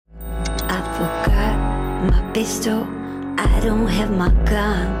my pistol, I don't have my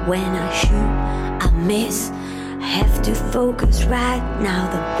gun. When I shoot, I miss. I have to focus right now.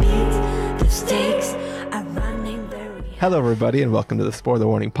 The beat, the stakes are running very high. Hello, everybody, and welcome to the Spoiler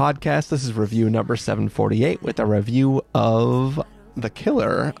Warning Podcast. This is review number 748 with a review of The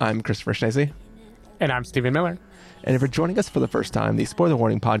Killer. I'm Christopher Schnese. And I'm Stephen Miller. And if you're joining us for the first time, the Spoiler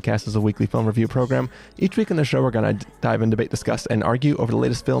Warning Podcast is a weekly film review program. Each week on the show, we're going to dive in, debate, discuss, and argue over the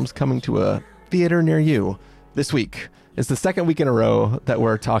latest films coming to a theater near you. This week is the second week in a row that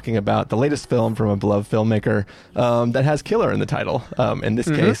we're talking about the latest film from a beloved filmmaker that has Killer in the title. In this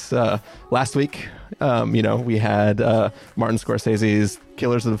case, last week, we had Martin Scorsese's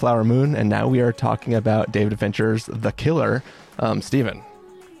Killers of the Flower Moon, and now we are talking about David Fincher's The Killer. Steven,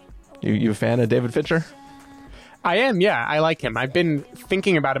 you a fan of David Fincher? I am, yeah. I like him. I've been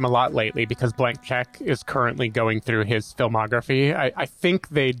thinking about him a lot lately because Blank Check is currently going through his filmography. I think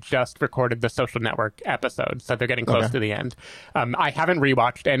they just recorded the Social Network episode, so they're getting close to the end. I haven't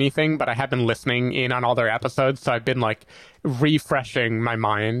rewatched anything, but I have been listening in on all their episodes, so I've been like refreshing my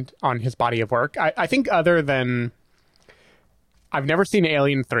mind on his body of work. I think other than... I've never seen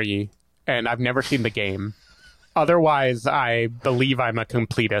Alien 3, and I've never seen The Game. Otherwise, I believe I'm a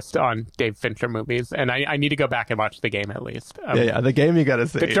completist on Dave Fincher movies, and I need to go back and watch The Game at least. The Game you got to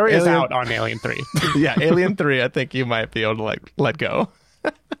see. The jury is out on Alien 3. Yeah, Alien 3, I think you might be able to let go.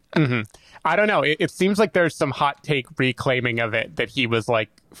 I don't know. It seems like there's some hot take reclaiming of it that he was like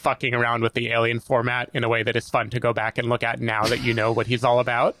fucking around with the Alien format in a way that is fun to go back and look at now that you know what he's all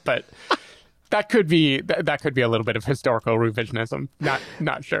about. But that could be a little bit of historical revisionism.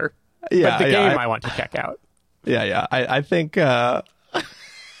 Not sure. Yeah, but The Game I want to check out. Yeah. I think I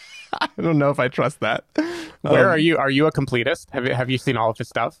don't know if I trust that. Where are you? Are you a completist? Have you seen all of his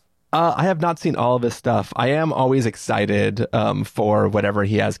stuff? I have not seen all of his stuff. I am always excited for whatever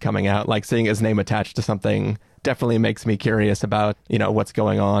he has coming out. Like seeing his name attached to something definitely makes me curious about, what's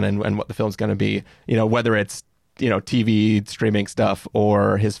going on and what the film's going to be, whether it's, TV streaming stuff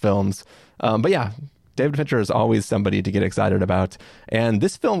or his films. But yeah, David Fincher is always somebody to get excited about. And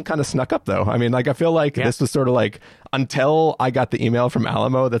this film kind of snuck up, though. I mean, I feel like this was sort of like, until I got the email from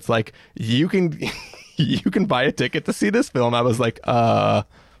Alamo that's like, you can buy a ticket to see this film. I was like,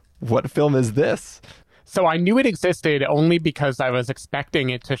 what film is this? So I knew it existed only because I was expecting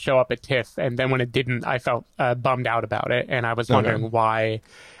it to show up at TIFF. And then when it didn't, I felt bummed out about it. And I was wondering why.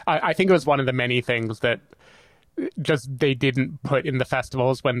 I think it was one of the many things that just they didn't put in the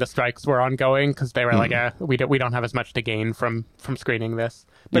festivals when the strikes were ongoing because they were like, we don't have as much to gain from screening this.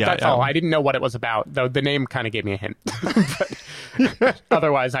 But that's all. I didn't know what it was about, though the name kind of gave me a hint. But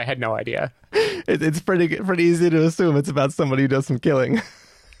otherwise, I had no idea. It's pretty easy to assume it's about somebody who does some killing.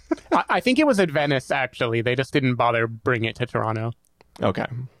 I think it was at Venice, actually. They just didn't bother bringing it to Toronto. Okay.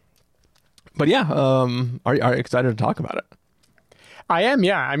 But yeah, are you excited to talk about it? I am,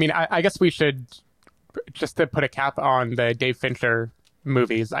 yeah. I mean, I guess we should... Just to put a cap on the Dave Fincher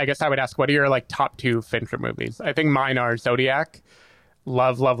movies, I guess I would ask, what are your top 2 Fincher movies? I think mine are Zodiac.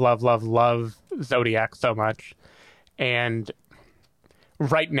 Love Zodiac so much. And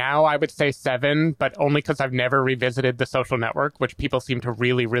right now I would say 7, but only because I've never revisited The Social Network, which people seem to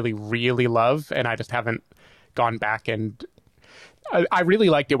really, really, really love. And I just haven't gone back and... I really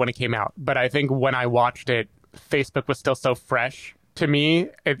liked it when it came out, but I think when I watched it, Facebook was still so fresh to me.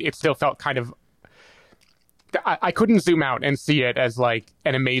 It still felt kind of... I couldn't zoom out and see it as like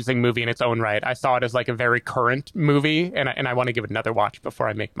an amazing movie in its own right. I saw it as like a very current movie, and I want to give it another watch before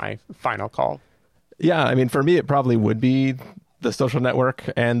I make my final call. Yeah, I mean, for me, it probably would be The Social Network,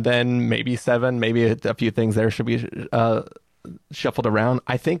 and then maybe 7, maybe a few things there should be shuffled around.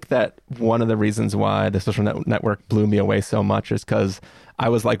 I think that one of the reasons why The Social Network blew me away so much is because I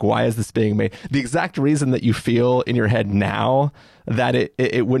was like, why is this being made? The exact reason that you feel in your head now that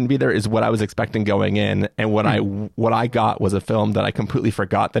it wouldn't be there is what I was expecting going in. And what I got was a film that I completely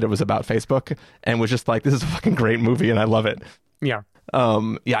forgot that it was about Facebook and was just like, this is a fucking great movie and I love it. Yeah.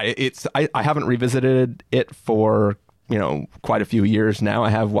 I haven't revisited it for, quite a few years now. I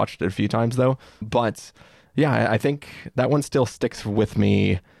have watched it a few times though. But yeah, I think that one still sticks with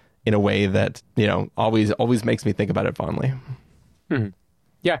me in a way that, always makes me think about it fondly. Mm-hmm.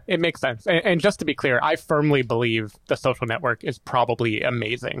 Yeah, it makes sense. And just to be clear, I firmly believe The Social Network is probably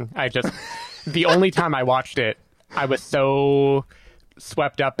amazing. The only time I watched it, I was so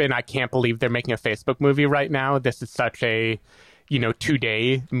swept up in, I can't believe they're making a Facebook movie right now. This is such a,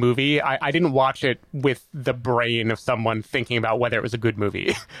 2-day movie. I didn't watch it with the brain of someone thinking about whether it was a good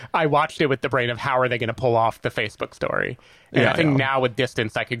movie. I watched it with the brain of how are they going to pull off the Facebook story. And I think now with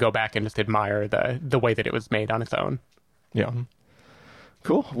distance, I could go back and just admire the way that it was made on its own. Yeah.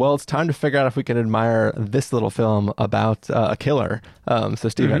 Cool. Well, it's time to figure out if we can admire this little film about a killer. So,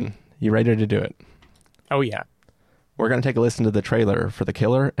 Stephen, you ready to do it? Oh, yeah. We're going to take a listen to the trailer for The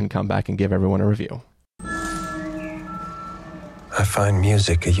Killer and come back and give everyone a review. I find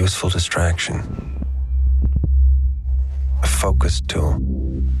music a useful distraction. A focus tool.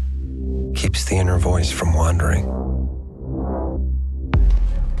 Keeps the inner voice from wandering.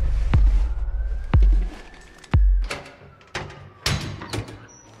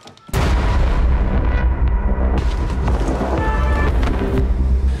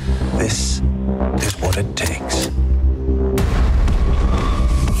 This is what it takes.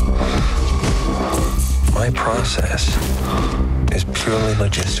 My process is purely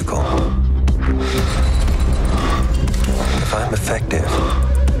logistical. If I'm effective,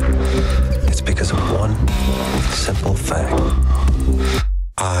 it's because of one simple fact.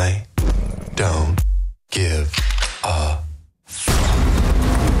 I don't give a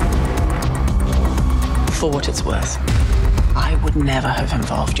For what it's worth, I would never have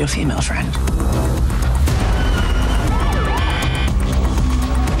involved your female friend.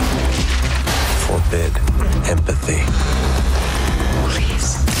 Forbid empathy.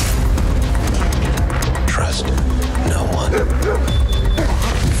 Please. Trust no one.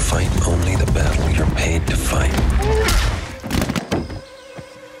 Fight only the battle you're paid to fight.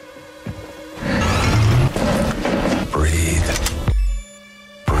 Breathe.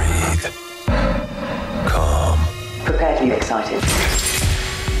 Breathe. Calm. Prepare to be excited.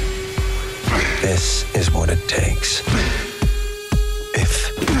 This is what it takes.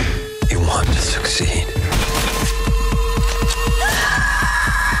 If you want to succeed.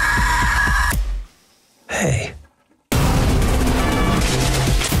 Hey.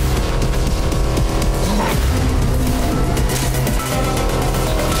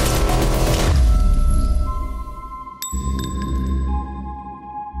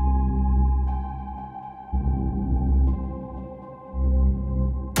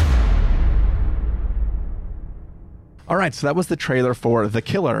 All right, so that was the trailer for The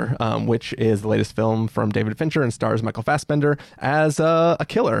Killer, which is the latest film from David Fincher and stars Michael Fassbender as a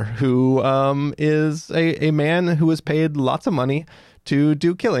killer who is a man who is paid lots of money to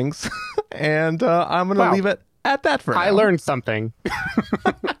do killings. And I'm going to leave it at that for now. I learned something.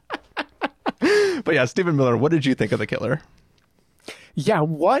 But yeah, Stephen Miller, what did you think of The Killer? Yeah,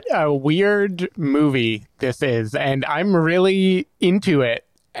 what a weird movie this is. And I'm really into it.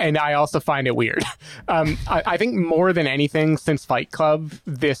 And I also find it weird. I think more than anything since Fight Club,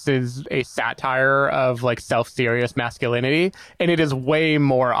 this is a satire of like self-serious masculinity. And it is way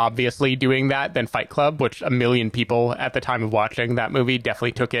more obviously doing that than Fight Club, which a million people at the time of watching that movie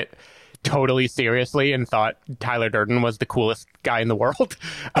definitely took it totally seriously and thought Tyler Durden was the coolest guy in the world.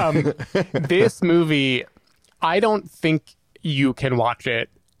 This movie, I don't think you can watch it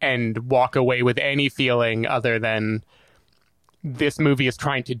and walk away with any feeling other than this movie is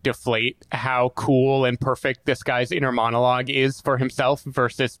trying to deflate how cool and perfect this guy's inner monologue is for himself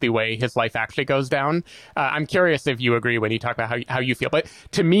versus the way his life actually goes down. I'm curious if you agree when you talk about how you feel. But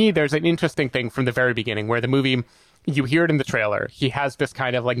to me, there's an interesting thing from the very beginning where the movie, you hear it in the trailer, he has this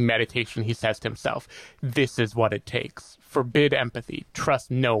kind of like meditation he says to himself. This is what it takes. Forbid empathy. Trust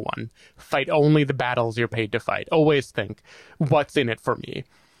no one. Fight only the battles you're paid to fight. Always think, what's in it for me?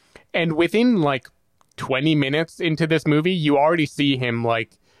 And within like 20 minutes into this movie, you already see him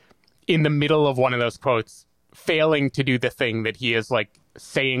like in the middle of one of those quotes, failing to do the thing that he is like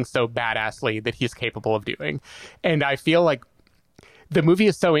saying so badassly that he's capable of doing. And I feel like the movie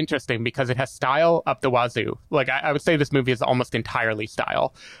is so interesting because it has style up the wazoo. Like I would say this movie is almost entirely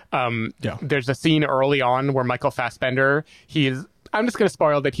style. There's a scene early on where Michael Fassbender, I'm just going to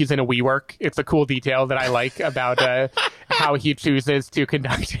spoil that he's in a WeWork. It's a cool detail that I like about how he chooses to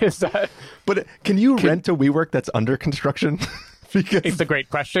conduct his... But can you rent a WeWork that's under construction? Because it's a great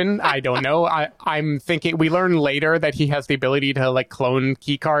question. I don't know. I'm thinking we learn later that he has the ability to like clone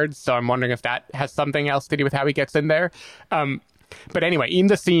key cards. So I'm wondering if that has something else to do with how he gets in there. But anyway, in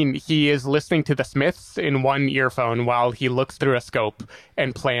the scene, he is listening to the Smiths in one earphone while he looks through a scope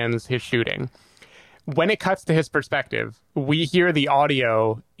and plans his shooting. When it cuts to his perspective, we hear the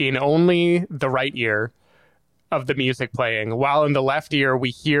audio in only the right ear of the music playing, while in the left ear, we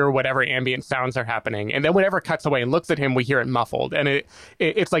hear whatever ambient sounds are happening. And then whenever it cuts away and looks at him, we hear it muffled. And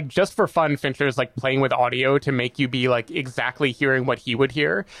it's like just for fun, Fincher's like playing with audio to make you be like exactly hearing what he would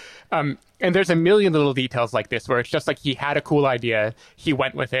hear. And there's a million little details like this where it's just like he had a cool idea. He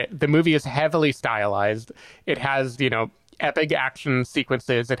went with it. The movie is heavily stylized. It has, epic action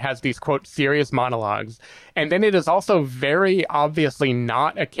sequences. It has these, quote, serious monologues. And then it is also very obviously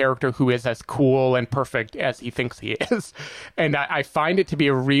not a character who is as cool and perfect as he thinks he is. And I find it to be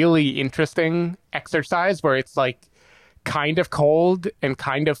a really interesting exercise where it's like kind of cold and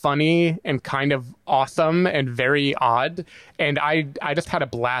kind of funny and kind of awesome and very odd. And I just had a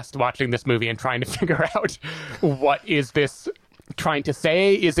blast watching this movie and trying to figure out, what is this trying to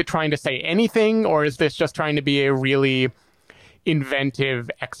say? Is it trying to say anything, or is this just trying to be a really inventive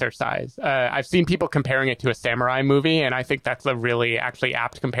exercise? I've seen people comparing it to a samurai movie, and I think that's a really actually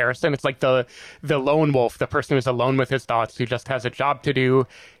apt comparison. It's like the lone wolf, the person who's alone with his thoughts, who just has a job to do,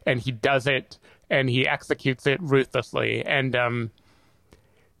 and he does it, and he executes it ruthlessly. And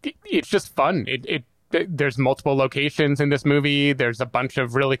it's just fun. There's multiple locations in this movie. There's a bunch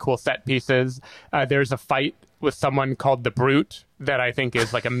of really cool set pieces. There's a fight with someone called the Brute that I think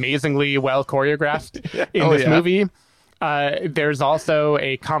is like amazingly well choreographed in this movie. There's also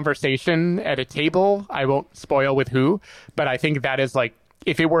a conversation at a table. I won't spoil with who, but I think that is like,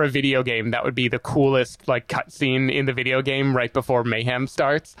 if it were a video game, that would be the coolest like cutscene in the video game right before mayhem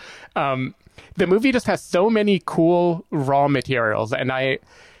starts. The movie just has so many cool raw materials, and I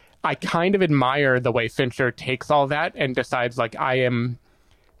kind of admire the way Fincher takes all that and decides, like, I am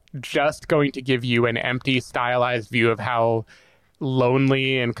just going to give you an empty, stylized view of how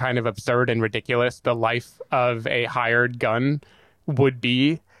lonely and kind of absurd and ridiculous the life of a hired gun would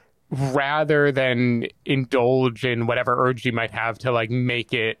be, rather than indulge in whatever urge you might have to, like,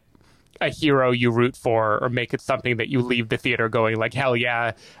 make it a hero you root for, or make it something that you leave the theater going like, hell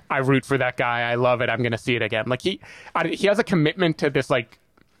yeah, I root for that guy, I love it, I'm gonna see it again. Like, he has a commitment to this like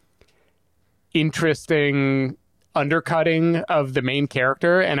interesting undercutting of the main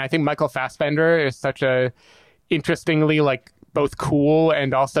character, and I think Michael Fassbender is such a interestingly like both cool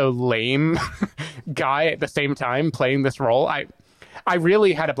and also lame guy at the same time playing this role. I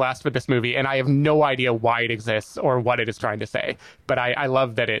really had a blast with this movie, and I have no idea why it exists or what it is trying to say. But I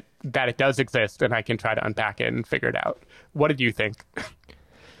love that it does exist, and I can try to unpack it and figure it out. What did you think?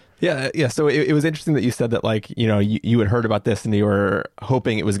 Yeah. So it was interesting that you said that, like, you know, you had heard about this and you were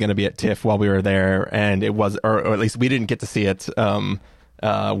hoping it was going to be at TIFF while we were there, and it was, or at least we didn't get to see it,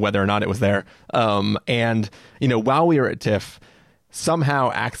 whether or not it was there. And, you know, while we were at TIFF,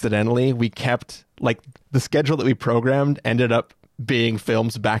 somehow accidentally we kept, like, the schedule that we programmed ended up being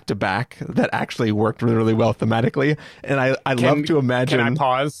films back to back that actually worked really, really well thematically. And I love to imagine. Can I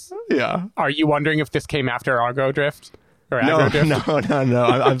pause? Yeah. Are you wondering if this came after Argo Drift? Or No.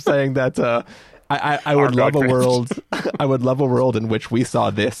 I'm saying that I would love a world. I would love a world in which we saw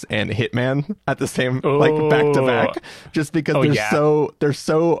this and Hitman at the same, like, back to back, just because they're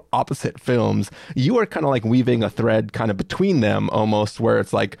so opposite films. You are kind of like weaving a thread kind of between them almost, where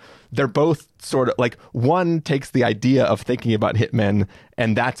it's like they're both sort of like, one takes the idea of thinking about Hitmen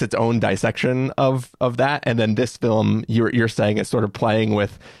and that's its own dissection of that, and then this film you're saying is sort of playing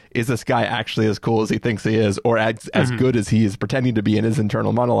with, is this guy actually as cool as he thinks he is, or as good as he is pretending to be in his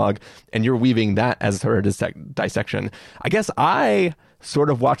internal monologue, and you're weaving that as her dissection. I guess I sort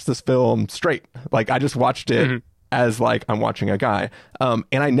of watched this film straight. Like, I just watched it as, like, I'm watching a guy. And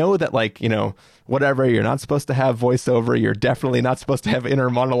I know that, like, you know, whatever, you're not supposed to have voiceover, you're definitely not supposed to have inner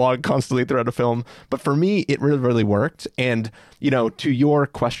monologue constantly throughout a film, but for me, it really, really worked. And, you know, to your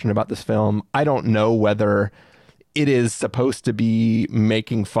question about this film, I don't know whether it is supposed to be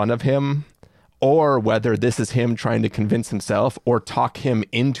making fun of him, or whether this is him trying to convince himself or talk him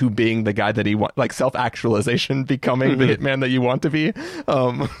into being the guy that he wants, like self-actualization, becoming the hitman that you want to be.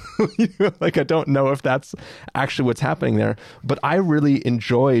 Like, I don't know if that's actually what's happening there, but I really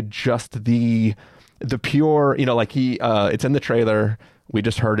enjoyed just the pure, you know, like it's in the trailer. We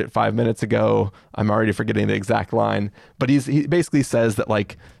just heard it 5 minutes ago. I'm already forgetting the exact line, but he basically says that,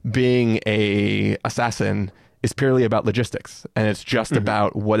 like, being a assassin is purely about logistics, and it's just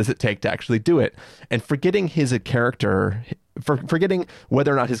about what does it take to actually do it. And forgetting forgetting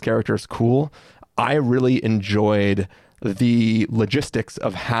whether or not his character is cool, I really enjoyed the logistics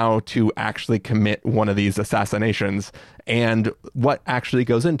of how to actually commit one of these assassinations and what actually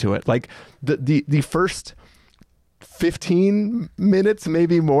goes into it. Like, the first 15 minutes,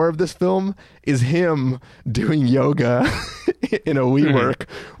 maybe more, of this film is him doing yoga in a WeWork,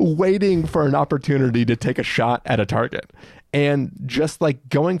 waiting for an opportunity to take a shot at a target. And just, like,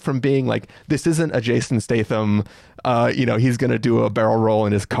 going from being like, this isn't a Jason Statham, you know, he's going to do a barrel roll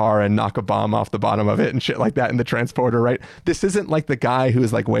in his car and knock a bomb off the bottom of it and shit like that in the transporter, right? This isn't like the guy who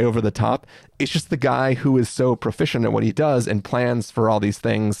is, like, way over the top. It's just the guy who is so proficient at what he does and plans for all these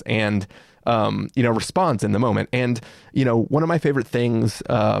things and, you know, responds in the moment. And, you know, one of my favorite things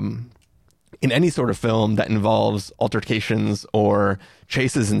in any sort of film that involves altercations or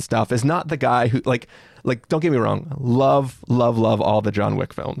chases and stuff is not the guy who like don't get me wrong, love all the John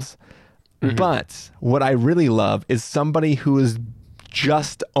Wick films. Mm-hmm. But what I really love is somebody who is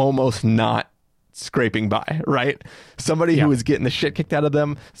just almost not scraping by, right? Somebody who is getting the shit kicked out of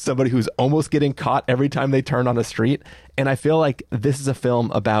them, somebody who's almost getting caught every time they turn on a street. And I feel like this is a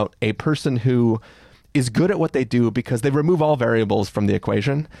film about a person who is good at what they do because they remove all variables from the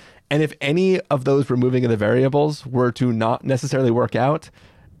equation. And if any of those removing of the variables were to not necessarily work out,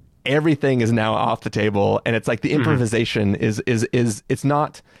 everything is now off the table. And it's like the improvisation is it's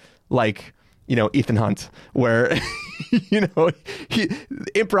not like, you know, Ethan Hunt, where, you know,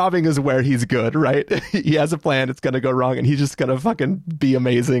 improving is where he's good, right? He has a plan, it's going to go wrong, and he's just going to fucking be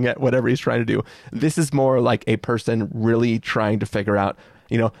amazing at whatever he's trying to do. This is more like a person really trying to figure out,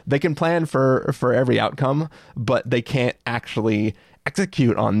 you know, they can plan for every outcome, but they can't actually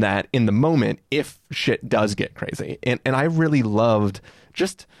execute on that in the moment if shit does get crazy. And I really loved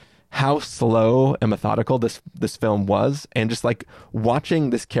just how slow and methodical this film was, and just like watching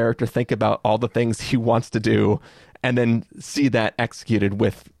this character think about all the things he wants to do and then see that executed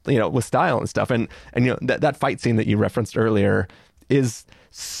with, you know, with style and stuff. And you know, that fight scene that you referenced earlier is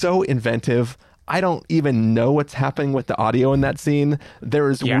so inventive. I don't even know what's happening with the audio in that scene. There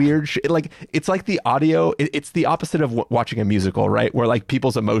is weird shit. Like, it's like the audio, it's the opposite of watching a musical, right? Where like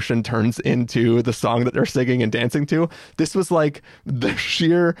people's emotion turns into the song that they're singing and dancing to. This was like the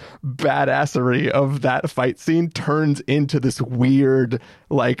sheer badassery of that fight scene turns into this weird,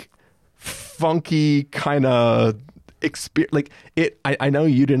 like funky kind of experience. Like I know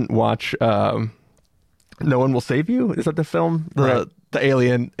you didn't watch No One Will Save You. Is that the film? The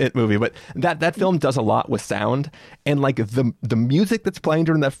Alien movie, but that film does a lot with sound, and like the music that's playing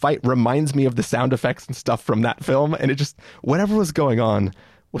during that fight reminds me of the sound effects and stuff from that film, and it just, whatever was going on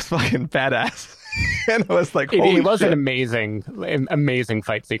was fucking badass. And I was like, holy it was shit. an amazing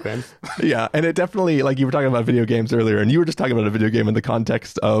fight sequence. Yeah, and it definitely, like you were talking about video games earlier, and you were just talking about a video game in the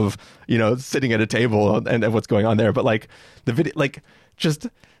context of, you know, sitting at a table and what's going on there, but like the video, like just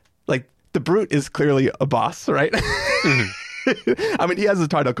like the Brute is clearly a boss, right? Mm-hmm. I mean, he has his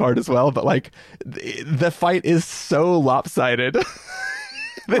title card as well, but like the fight is so lopsided.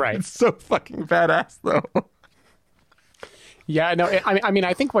 Right. It's so fucking badass, though. Yeah, no, I mean,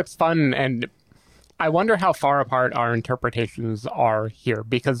 I think what's fun, and I wonder how far apart our interpretations are here,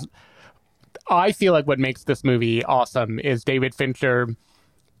 because I feel like what makes this movie awesome is David Fincher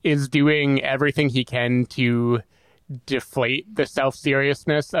is doing everything he can to deflate the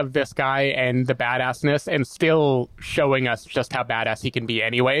self-seriousness of this guy and the badassness, and still showing us just how badass he can be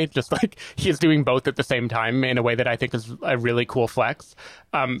anyway. Just like he's doing both at the same time in a way that I think is a really cool flex.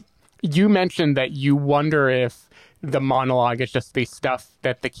 You mentioned that you wonder if the monologue is just the stuff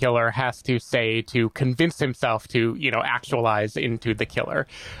that the killer has to say to convince himself to, you know, actualize into the killer.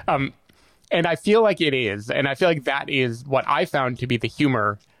 And I feel like it is. And I feel like that is what I found to be the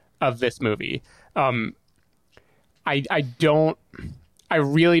humor of this movie. I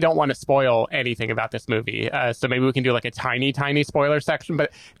really don't want to spoil anything about this movie. So maybe we can do like a tiny spoiler section,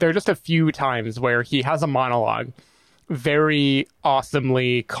 but there are just a few times where he has a monologue very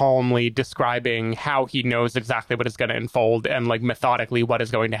awesomely, calmly describing how he knows exactly what is going to unfold and like methodically what is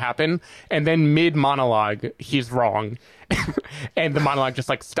going to happen. And then mid monologue, he's wrong. And the monologue just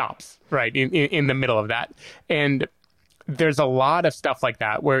like stops right in the middle of that. And there's a lot of stuff like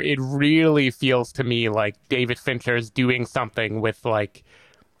that where it really feels to me like David Fincher is doing something with like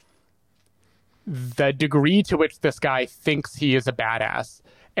the degree to which this guy thinks he is a badass,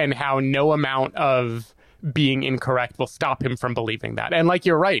 and how no amount of being incorrect will stop him from believing that. And like,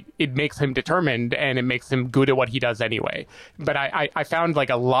 you're right, it makes him determined and it makes him good at what he does anyway. But I found like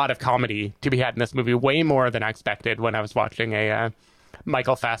a lot of comedy to be had in this movie, way more than I expected when I was watching a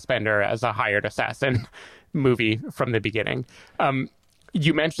Michael Fassbender as a hired assassin movie from the beginning.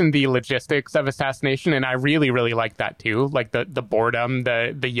 You mentioned the logistics of assassination, and I really like that too. Like the boredom,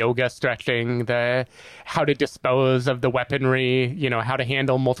 the yoga stretching, the how to dispose of the weaponry, you know, how to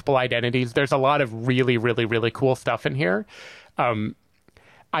handle multiple identities. There's a lot of really cool stuff in here. I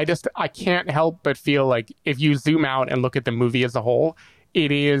can't help but feel like if you zoom out and look at the movie as a whole,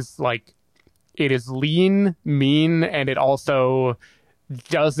 it is lean, mean, and it also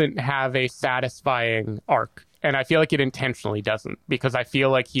doesn't have a satisfying arc. And I feel like it intentionally doesn't, because I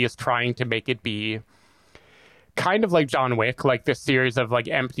feel like he is trying to make it be kind of like John Wick, like this series of like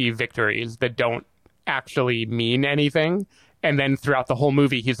empty victories that don't actually mean anything. And then throughout the whole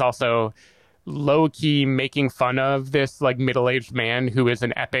movie, he's also low-key making fun of this like middle-aged man who is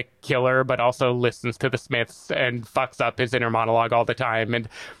an epic killer, but also listens to the Smiths and fucks up his inner monologue all the time. And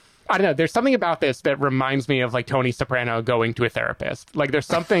I don't know. There's something about this that reminds me of like Tony Soprano going to a therapist. Like there's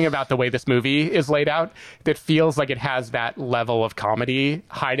something about the way this movie is laid out that feels like it has that level of comedy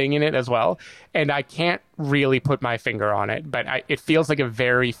hiding in it as well. And I can't really put my finger on it, but it feels like a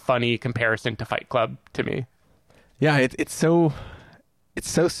very funny comparison to Fight Club to me. Yeah, it's so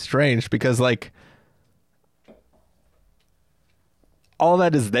strange because like all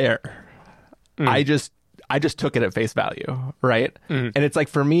that is there. I just took it at face value, right? And it's like,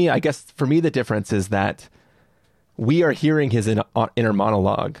 for me, I guess for me, the difference is that we are hearing his inner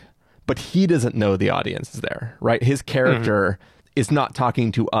monologue, but he doesn't know the audience is there, right? His character is not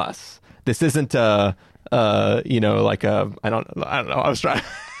talking to us. This isn't I don't know.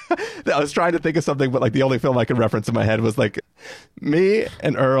 I was trying to think of something, but like the only film I could reference in my head was like Me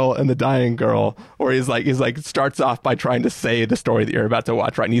and Earl and the Dying Girl, where he's like starts off by trying to say the story that you're about to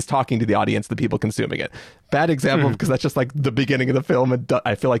watch, right? And he's talking to the audience, the people consuming it. Bad example because that's just like the beginning of the film, and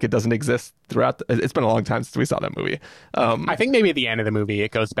I feel like it doesn't exist throughout. It's been a long time since we saw that movie. I think maybe at the end of the movie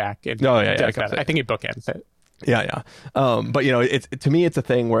it goes back. And I think it bookends it. Yeah. But you know, to me, it's a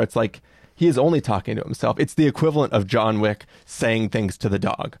thing where it's like, he is only talking to himself. It's the equivalent of John Wick saying things to the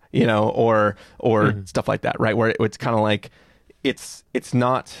dog, you know, or stuff like that, right? Where it's kind of like it's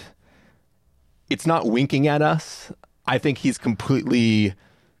not winking at us. I think he's completely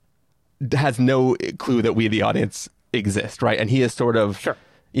has no clue that we, the audience, exist, right? And he is sort of,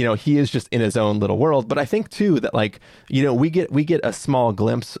 you know, he is just in his own little world. But I think too that, like, you know, we get a small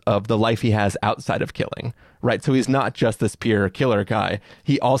glimpse of the life he has outside of killing, right? So he's not just this pure killer guy.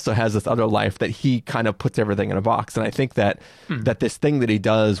 He also has this other life that he kind of puts everything in a box. And I think that that this thing that he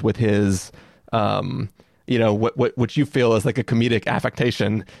does with his, you know, what you feel is like a comedic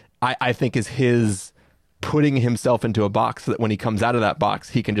affectation, I think is his putting himself into a box so that when he comes out of that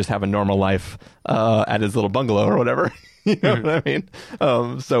box, he can just have a normal life at his little bungalow or whatever. You know what I mean?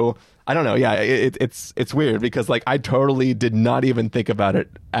 So I don't know. Yeah, it's weird because like I totally did not even think about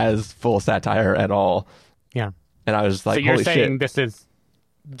it as full satire at all. Yeah. And I was just like, so you're holy saying shit. This is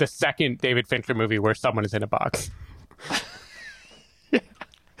the second David Fincher movie where someone is in a box. Yeah.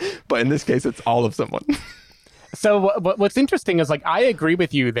 But in this case, it's all of someone. So what's interesting is, like, I agree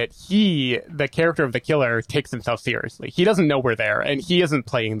with you that the character of the killer, takes himself seriously. He doesn't know we're there, and he isn't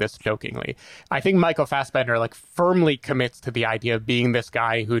playing this jokingly. I think Michael Fassbender, like, firmly commits to the idea of being this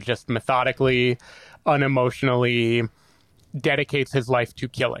guy who just methodically, unemotionally dedicates his life to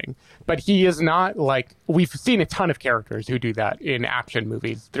killing. But he is not like, we've seen a ton of characters who do that in action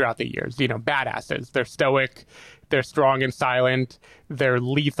movies throughout the years. You know, badasses. They're stoic, they're strong and silent, they're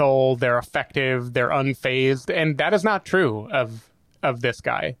lethal, they're effective, they're unfazed. And that is not true of this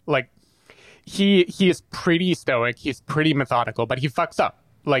guy. Like, he is pretty stoic, he's pretty methodical, but he fucks up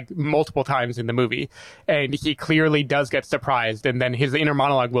like multiple times in the movie. And he clearly does get surprised, and then his inner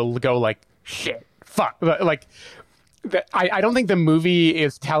monologue will go like, shit, fuck. Like, I don't think the movie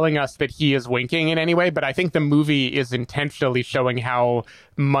is telling us that he is winking in any way, but I think the movie is intentionally showing how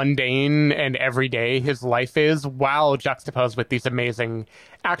mundane and everyday his life is, while juxtaposed with these amazing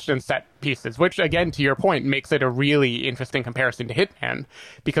action set pieces, which, again, to your point, makes it a really interesting comparison to Hitman,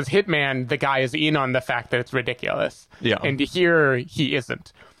 because Hitman, the guy is in on the fact that it's ridiculous. Yeah. And here, he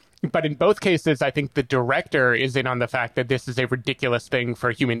isn't. But in both cases, I think the director is in on the fact that this is a ridiculous thing for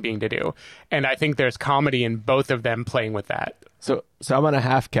a human being to do. And I think there's comedy in both of them playing with that. So I'm going to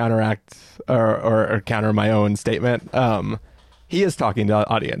half counteract or counter my own statement. He is talking to the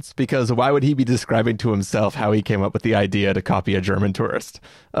audience, because why would he be describing to himself how he came up with the idea to copy a German tourist?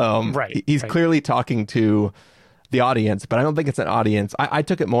 Right. He's clearly talking to the audience, but I don't think it's an audience. I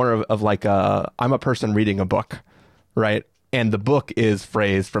took it more of like I'm a person reading a book, right? And the book is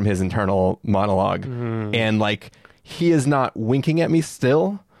phrased from his internal monologue. And like, he is not winking at me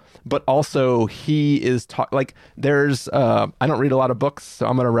still, but also he is like, there's, I don't read a lot of books, so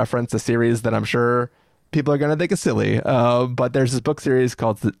I'm going to reference a series that I'm sure people are going to think is silly. But there's this book series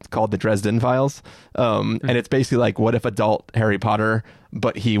called the Dresden Files. And it's basically like, what if adult Harry Potter,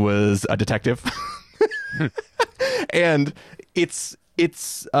 but he was a detective? And it's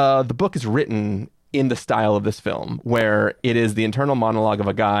the book is written in the style of this film, where it is the internal monologue of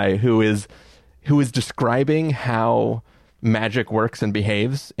a guy who is describing how magic works and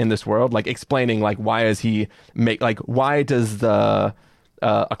behaves in this world, like explaining like why does the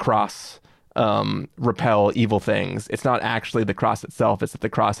a cross repel evil things. It's not actually the cross itself, it's that the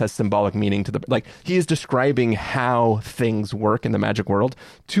cross has symbolic meaning to the, like, he is describing how things work in the magic world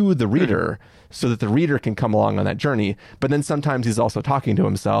to the reader, so that the reader can come along on that journey. But then sometimes he's also talking to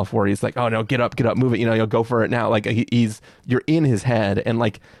himself, where he's like, oh no, get up, move it, you know, you'll go for it now. Like, you're in his head. And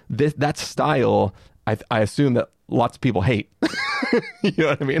like that style I assume that lots of people hate. You know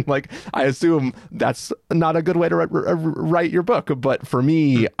what I mean? Like, I assume that's not a good way to write your book. But for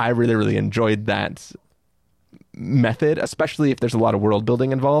me, I really, really enjoyed that method, especially if there's a lot of world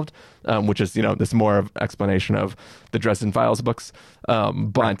building involved, which is, you know, this more of explanation of the Dresden Files books.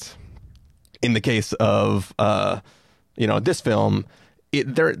 But in the case of, you know, this film,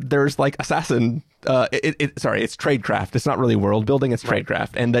 there's like assassin. It's tradecraft. It's not really world building. It's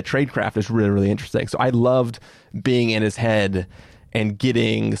tradecraft, and that tradecraft is really, really interesting. So I loved being in his head and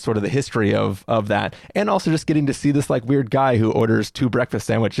getting sort of the history of that, and also just getting to see this like weird guy who orders 2 breakfast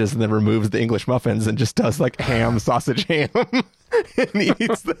sandwiches and then removes the English muffins and just does like ham, sausage, ham, and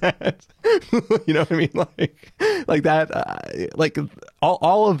eats that. You know what I mean? Like that. Like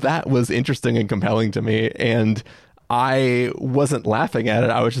all of that was interesting and compelling to me, and I wasn't laughing at it.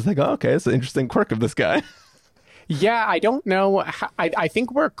 I was just like, oh, okay, it's an interesting quirk of this guy. Yeah, I don't know. I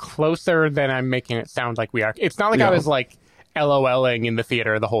think we're closer than I'm making it sound like we are. It's not like I was like LOLing in the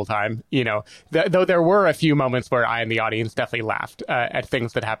theater the whole time, you know, though there were a few moments where I and the audience definitely laughed at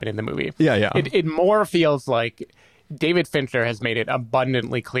things that happened in the movie. Yeah. It more feels like David Fincher has made it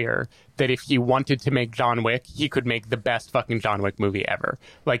abundantly clear that if he wanted to make John Wick, he could make the best fucking John Wick movie ever.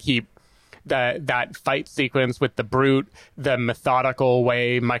 Like that fight sequence with the Brute, the methodical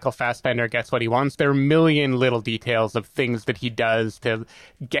way Michael Fassbender gets what he wants. There are a million little details of things that he does to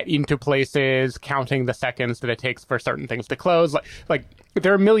get into places, counting the seconds that it takes for certain things to close. Like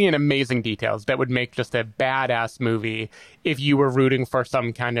there are a million amazing details that would make just a badass movie if you were rooting for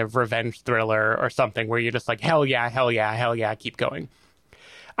some kind of revenge thriller or something where you're just like, hell yeah, hell yeah, hell yeah, keep going.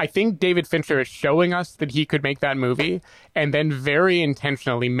 I think David Fincher is showing us that he could make that movie, and then very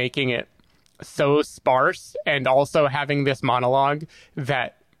intentionally making it so sparse and also having this monologue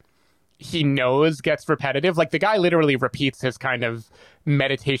that he knows gets repetitive. Like the guy literally repeats his kind of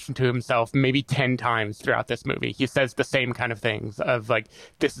meditation to himself maybe 10 times throughout this movie. He says the same kind of things of like,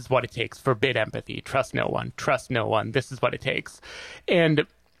 this is what it takes, forbid empathy, trust no one, this is what it takes. And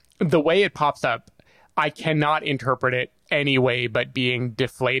the way it pops up, I cannot interpret it any way but being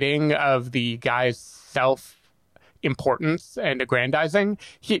deflating of the guy's self importance and aggrandizing.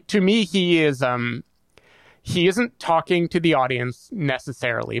 To me, he isn't talking to the audience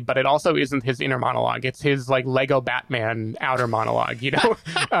necessarily, but it also isn't his inner monologue. It's his like Lego Batman outer monologue, you know?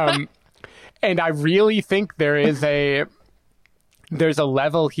 And I really think there's a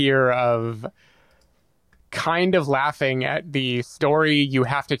level here of kind of laughing at the story you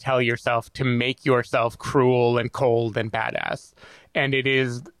have to tell yourself to make yourself cruel and cold and badass. And it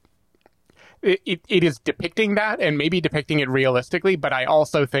is depicting that, and maybe depicting it realistically, but I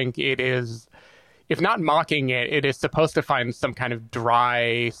also think it is, if not mocking it, it is supposed to find some kind of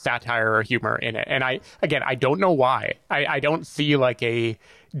dry satire or humor in it. And I don't know why. I don't see like a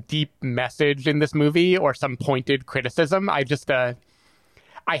deep message in this movie or some pointed criticism.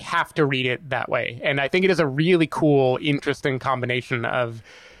 I have to read it that way. And I think it is a really cool, interesting combination of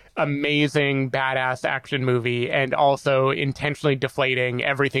amazing, badass action movie and also intentionally deflating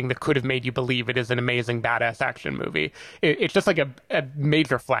everything that could have made you believe it is an amazing, badass action movie. It's just like a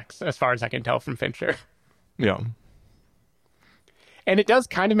major flex, as far as I can tell from Fincher. Yeah. And it does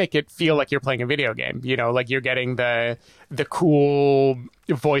kind of make it feel like you're playing a video game, you know, like you're getting the cool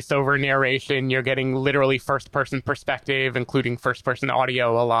voiceover narration. You're getting literally first-person perspective, including first-person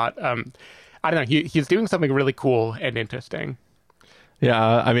audio a lot. I don't know. He's doing something really cool and interesting.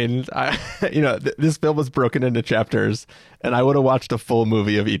 Yeah, I mean, this film was broken into chapters, and I would have watched a full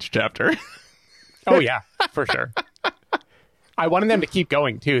movie of each chapter. Oh, yeah, for sure. I wanted them to keep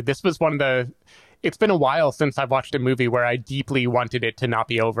going, too. This was one of the... It's been a while since I've watched a movie where I deeply wanted it to not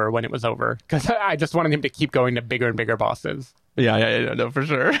be over when it was over, because I just wanted him to keep going to bigger and bigger bosses. Yeah, no, for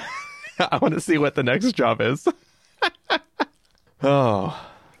sure. I want to see what the next job is. Oh.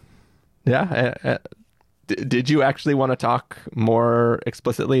 Yeah, did you actually want to talk more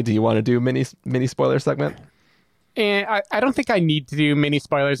explicitly? Do you want to do mini spoiler segment? I don't think I need to do mini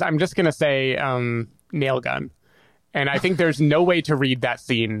spoilers. I'm just going to say nail gun. And I think there's no way to read that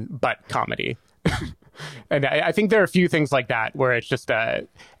scene but comedy. And I think there are a few things like that where it's just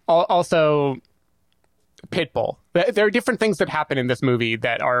also Pitbull. There are different things that happen in this movie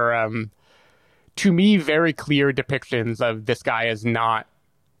that are, to me, very clear depictions of this guy is not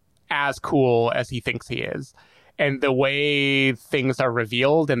as cool as he thinks he is. And the way things are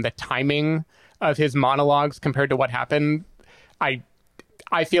revealed and the timing of his monologues compared to what happened, I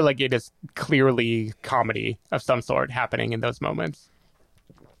feel like it is clearly comedy of some sort happening in those moments.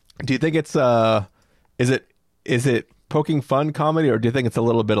 Do you think it's is it poking fun comedy, or do you think it's a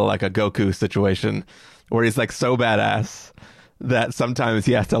little bit of like a Goku situation where he's like so badass that sometimes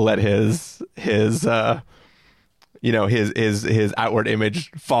he has to let his outward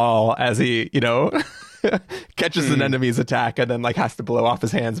image fall as he, catches an enemy's attack and then like has to blow off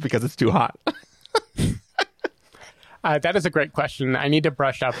his hands because it's too hot. That is a great question. I need to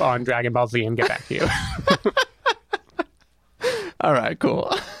brush up on Dragon Ball Z and get back to you. All right,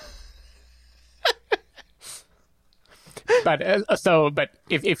 cool. But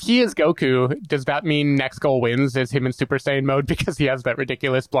if he is Goku, does that mean next goal wins is him in Super Saiyan mode because he has that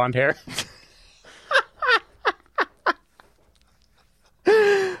ridiculous blonde hair?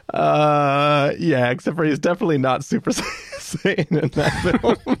 Yeah, except for he's definitely not Super Saiyan in that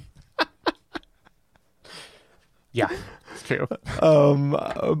film. Yeah, it's true.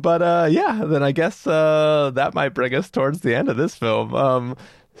 Yeah, then I guess that might bring us towards the end of this film.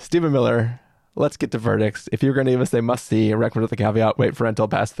 Stephen Miller, let's get to verdicts. If you're going to give us a must-see, a recommend with a caveat, wait for rental,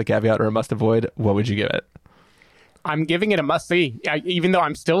 pass the caveat, or a must-avoid, what would you give it? I'm giving it a must-see, even though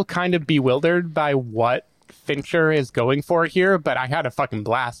I'm still kind of bewildered by what Fincher is going for here, but I had a fucking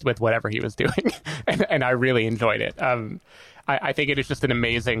blast with whatever he was doing, and I really enjoyed it. I think it is just an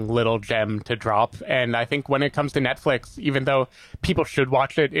amazing little gem to drop, and I think when it comes to Netflix, even though people should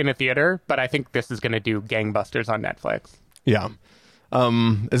watch it in a theater, but I think this is going to do gangbusters on Netflix. Yeah.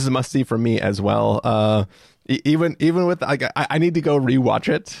 This is a must-see for me as well. Even with I need to go rewatch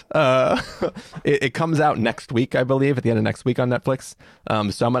it. It comes out next week, I believe, at the end of next week on Netflix.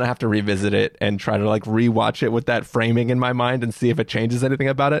 So I'm gonna have to revisit it and try to like rewatch it with that framing in my mind and see if it changes anything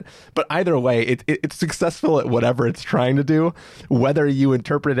about it. But either way, it's successful at whatever it's trying to do. Whether you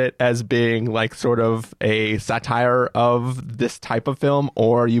interpret it as being like sort of a satire of this type of film,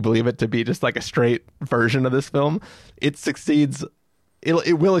 or you believe it to be just like a straight version of this film, it succeeds.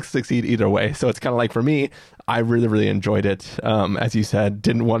 It will succeed either way. So it's kind of like, for me, I really, really enjoyed it. As you said,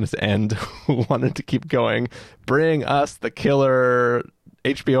 didn't want it to end, wanted to keep going. Bring us the killer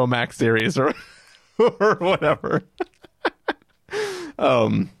HBO Max series or whatever.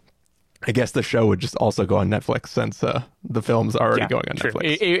 I guess the show would just also go on Netflix since the film's already going on true.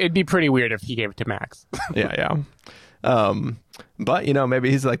 Netflix. It'd be pretty weird if he gave it to Max. Yeah. But, maybe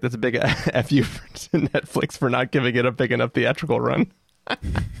he's like, that's a big FU to Netflix for not giving it a big enough theatrical run.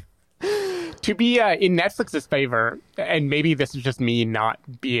 To be in Netflix's favor, and maybe this is just me not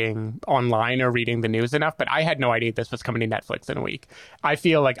being online or reading the news enough, but I had no idea this was coming to Netflix in a week. I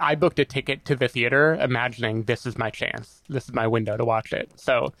feel like I booked a ticket to the theater imagining this is my chance. This is my window to watch it.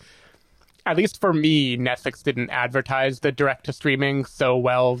 So at least for me, Netflix didn't advertise the direct to streaming so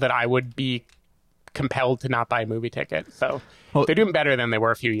well that I would be compelled to not buy a movie ticket. So they're doing better than they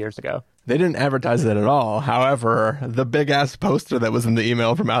were a few years ago. They didn't advertise it at all. However, the big-ass poster that was in the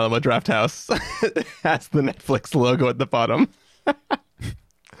email from Alamo Drafthouse has the Netflix logo at the bottom.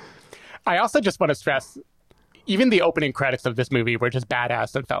 I also just want to stress, even the opening credits of this movie were just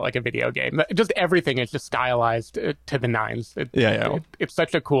badass and felt like a video game. Just everything is just stylized to the nines. It's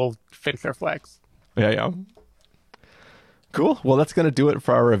such a cool Fincher flex. Yeah. Cool. Well, that's going to do it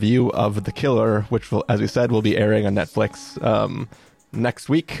for our review of The Killer, which, will, as we said, will be airing on Netflix next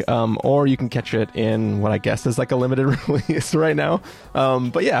week, or you can catch it in what I guess is like a limited release right now.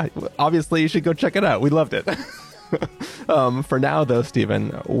 But yeah, obviously you should go check it out. We loved it. For now, though, Stephen,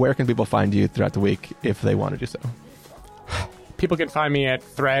 where can people find you throughout the week if they want to do so? People can find me at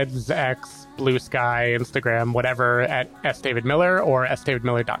Threads, X, Blue Sky, Instagram, whatever, at sdavidmiller or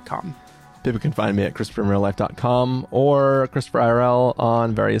sdavidmiller.com. People can find me at ChristopherInRealLife.com or ChristopherIRL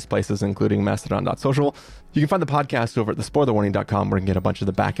on various places, including Mastodon.social. You can find the podcast over at thespoilerwarning.com, where you can get a bunch of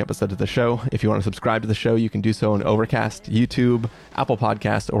the back episodes of the show. If you want to subscribe to the show, you can do so on Overcast, YouTube, Apple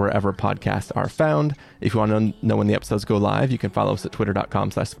Podcasts, or wherever podcasts are found. If you want to know when the episodes go live, you can follow us at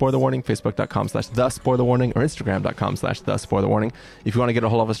twitter.com/spoilerwarning, facebook.com/thespoilerwarning, or instagram.com/thespoilerwarning. If you want to get a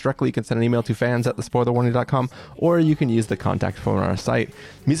hold of us directly, you can send an email to fans@thespoilerwarning.com, or you can use the contact form on our site.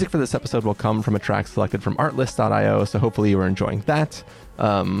 Music for this episode will come from a track selected from artlist.io, so hopefully you are enjoying that.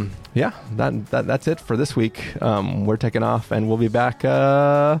 That's it for this week. We're taking off, and we'll be back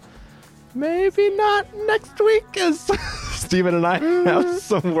maybe not next week, as Stephen and I have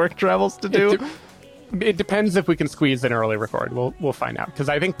some work travels to do. It depends if we can squeeze an early record. We'll find out, because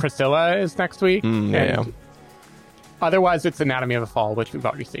I think Priscilla is next week. Otherwise, it's Anatomy of a Fall, which we've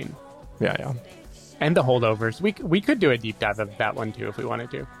already seen. Yeah. And The Holdovers. We could do a deep dive of that one too if we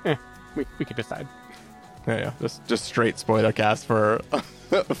wanted to. We could decide. Yeah. Just straight spoiler cast for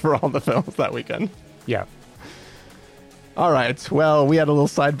all the films that weekend. Yeah. All right. Well, we had a little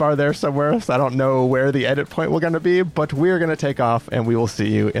sidebar there somewhere, so I don't know where the edit point we're going to be, but we're going to take off, and we will see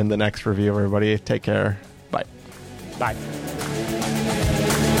you in the next review, everybody. Take care. Bye. Bye.